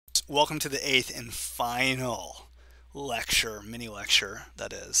Welcome to the eighth and final lecture, mini lecture,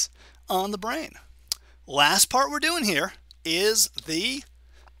 that is, on the brain. Last part we're doing here is the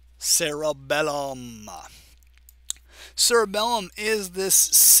cerebellum. Cerebellum is this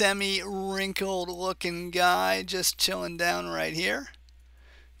semi-wrinkled looking guy just chilling down right here.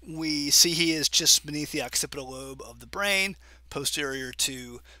 We see he is just beneath the occipital lobe of the brain, posterior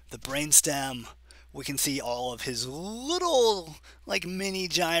to the brainstem. We can see all of his little like mini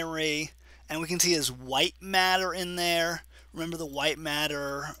gyri, and we can see his white matter in there. Remember the white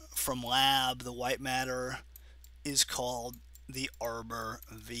matter from lab? The white matter is called the arbor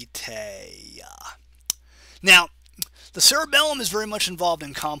vitae. Now, the cerebellum is very much involved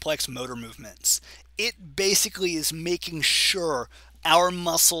in complex motor movements. It basically is making sure our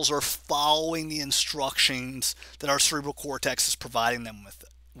muscles are following the instructions that our cerebral cortex is providing them with.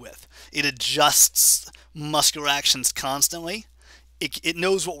 It adjusts muscular actions constantly. It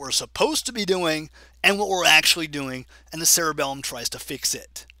knows what we're supposed to be doing and what we're actually doing, and the cerebellum tries to fix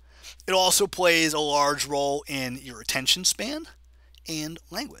it. It also plays a large role in your attention span and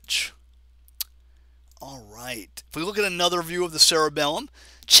language. All right, if we look at another view of the cerebellum,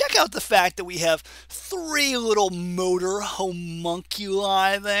 check out the fact that we have three little motor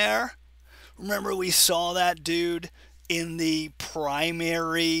homunculi there. Remember we saw that dude in the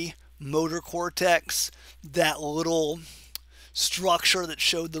primary motor cortex, that little structure that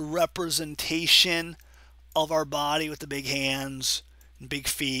showed the representation of our body with the big hands, big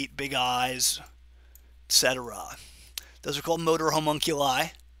feet, big eyes, etc. Those are called motor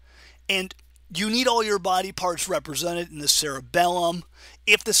homunculi. And you need all your body parts represented in the cerebellum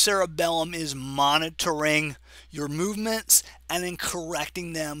if the cerebellum is monitoring your movements and then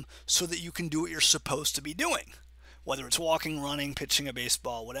correcting them so that you can do what you're supposed to be doing, whether it's walking, running, pitching a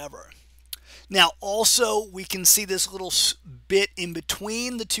baseball, whatever. Now, also, we can see this little bit in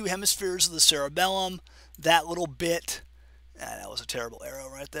between the two hemispheres of the cerebellum. That little bit, that was a terrible arrow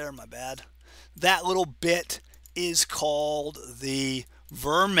right there, my bad. That little bit is called the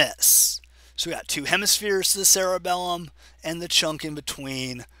vermis. So we got two hemispheres to the cerebellum and the chunk in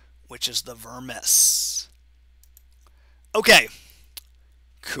between, which is the vermis. Okay,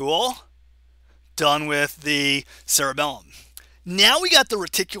 cool. Done with the cerebellum. Now we got the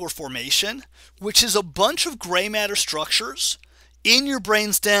reticular formation, which is a bunch of gray matter structures in your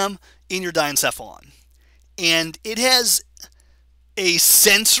brainstem, in your diencephalon. And it has a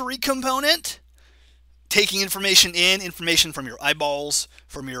sensory component, taking information in, information from your eyeballs,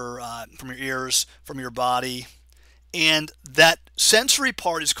 from your ears, from your body. And that sensory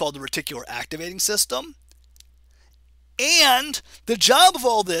part is called the reticular activating system. And the job of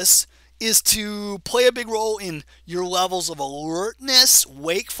all this is to play a big role in your levels of alertness,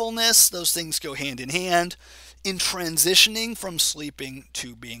 wakefulness. Those things go hand in hand in transitioning from sleeping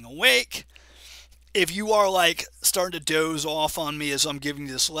to being awake. If you are like starting to doze off on me as I'm giving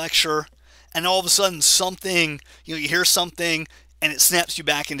you this lecture, and all of a sudden something, you hear something and it snaps you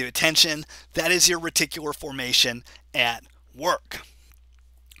back into attention, that is your reticular formation at work.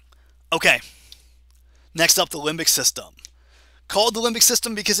 Okay, next up, the limbic system. Called the limbic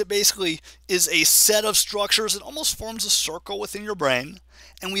system because it basically is a set of structures. It almost forms a circle within your brain.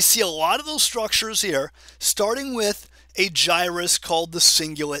 And we see a lot of those structures here, starting with a gyrus called the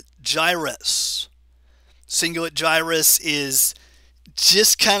cingulate gyrus. Cingulate gyrus is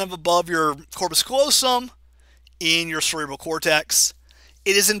just kind of above your corpus callosum in your cerebral cortex.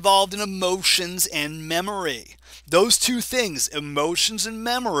 It is involved in emotions and memory. Those two things, emotions and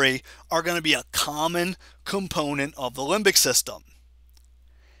memory, are going to be a common component of the limbic system.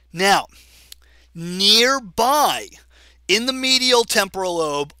 Now, nearby, in the medial temporal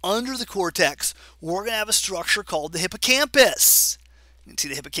lobe, under the cortex, we're going to have a structure called the hippocampus. You can see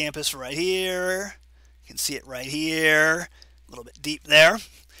the hippocampus right here. You can see it right here, a little bit deep there.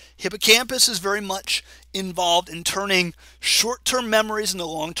 Hippocampus is very much involved in turning short-term memories into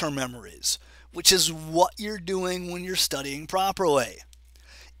long-term memories, which is what you're doing when you're studying properly.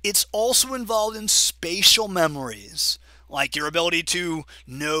 It's also involved in spatial memories, like your ability to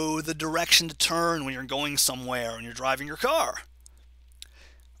know the direction to turn when you're going somewhere and you're driving your car.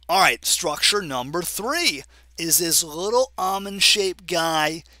 All right, structure number 3 is this little almond-shaped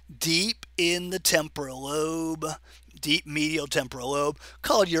guy deep in the temporal lobe, deep medial temporal lobe,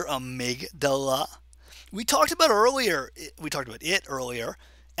 called your amygdala. We talked about it earlier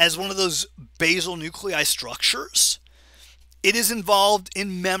as one of those basal nuclei structures. It is involved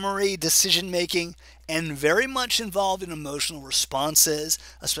in memory, decision-making, and very much involved in emotional responses,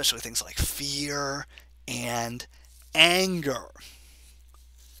 especially things like fear and anger.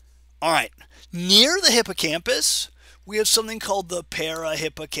 All right, near the hippocampus, we have something called the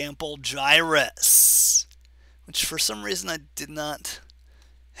parahippocampal gyrus, which for some reason I did not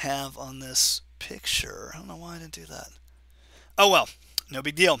have on this picture. I don't know why I didn't do that. Oh well, no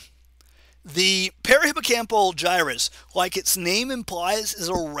big deal. The parahippocampal gyrus, like its name implies, is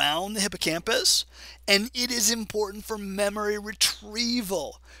around the hippocampus, and it is important for memory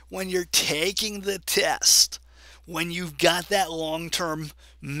retrieval when you're taking the test. When you've got that long-term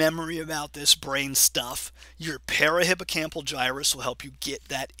memory about this brain stuff, your parahippocampal gyrus will help you get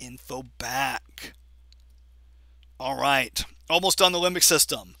that info back. All right, almost on the limbic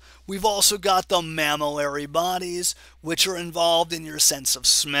system. We've also got the mammillary bodies, which are involved in your sense of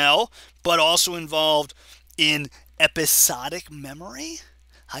smell, but also involved in episodic memory.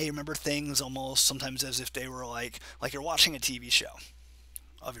 How you remember things almost sometimes as if they were like you're watching a TV show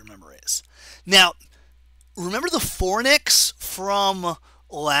of your memories. Now, remember the fornix from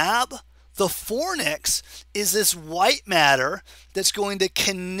lab? The fornix is this white matter that's going to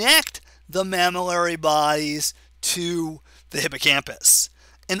connect the mammillary bodies to the hippocampus.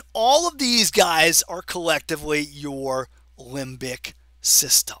 And all of these guys are collectively your limbic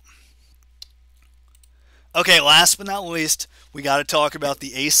system. Okay, last but not least, we got to talk about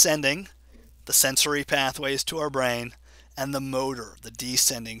the ascending, the sensory pathways to our brain, and the motor, the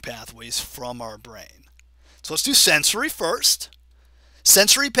descending pathways from our brain. So let's do sensory first.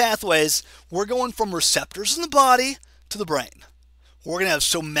 Sensory pathways, we're going from receptors in the body to the brain. We're going to have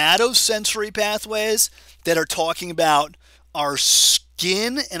somatosensory pathways that are talking about our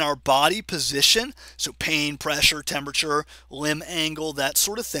skin and our body position, so pain, pressure, temperature, limb angle, that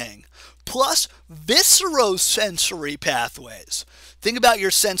sort of thing. Plus viscerosensory pathways. Think about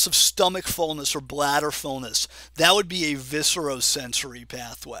your sense of stomach fullness or bladder fullness. That would be a viscerosensory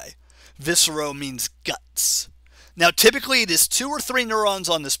pathway. Viscero means guts. Now typically it is 2 or 3 neurons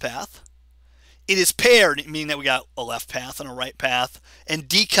on this path. It is paired, meaning that we got a left path and a right path. And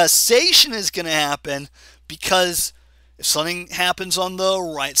decussation is going to happen because if something happens on the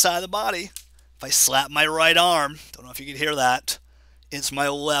right side of the body, if I slap my right arm, don't know if you can hear that, it's my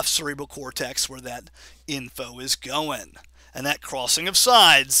left cerebral cortex where that info is going. And that crossing of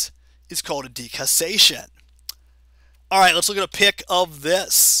sides is called a decussation. All right, let's look at a pic of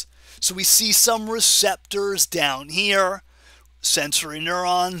this. So we see some receptors down here. Sensory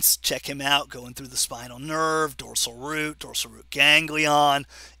neurons, check him out, going through the spinal nerve, dorsal root ganglion,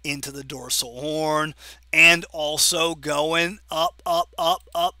 into the dorsal horn, and also going up.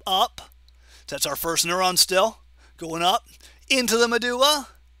 So that's our first neuron still, going up into the medulla.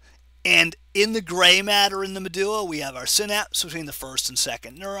 And in the gray matter in the medulla, we have our synapse between the first and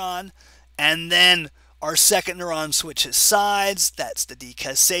second neuron. And then our second neuron switches sides, that's the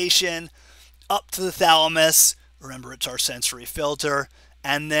decussation, up to the thalamus. Remember, it's our sensory filter,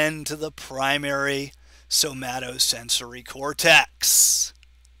 and then to the primary somatosensory cortex.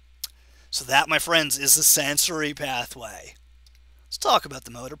 So that, my friends, is the sensory pathway. Let's talk about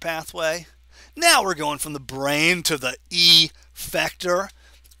the motor pathway. Now we're going from the brain to the effector,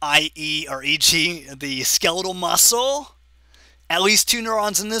 i.e. or e.g. the skeletal muscle. At least 2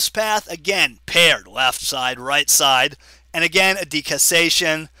 neurons in this path, again, paired, left side, right side, and again, a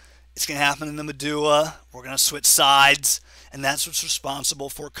decussation. It's going to happen in the medulla. We're going to switch sides, and that's what's responsible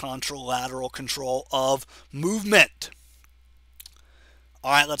for contralateral control of movement.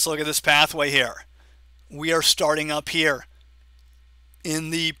 All right, let's look at this pathway here. We are starting up here in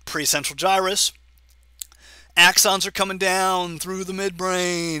the precentral gyrus. Axons are coming down through the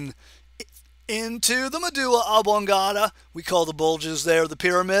midbrain into the medulla oblongata. We call the bulges there the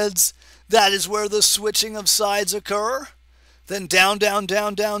pyramids. That is where the switching of sides occur. Then down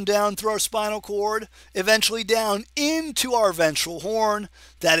through our spinal cord, eventually down into our ventral horn.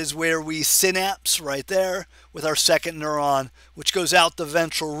 That is where we synapse right there with our second neuron, which goes out the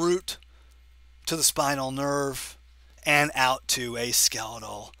ventral root to the spinal nerve and out to a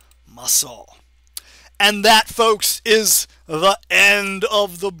skeletal muscle. And that, folks, is the end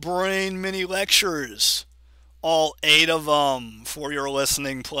of the brain mini lectures. All 8 of them for your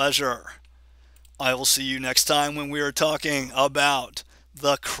listening pleasure. I will see you next time when we are talking about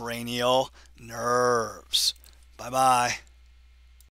the cranial nerves. Bye-bye.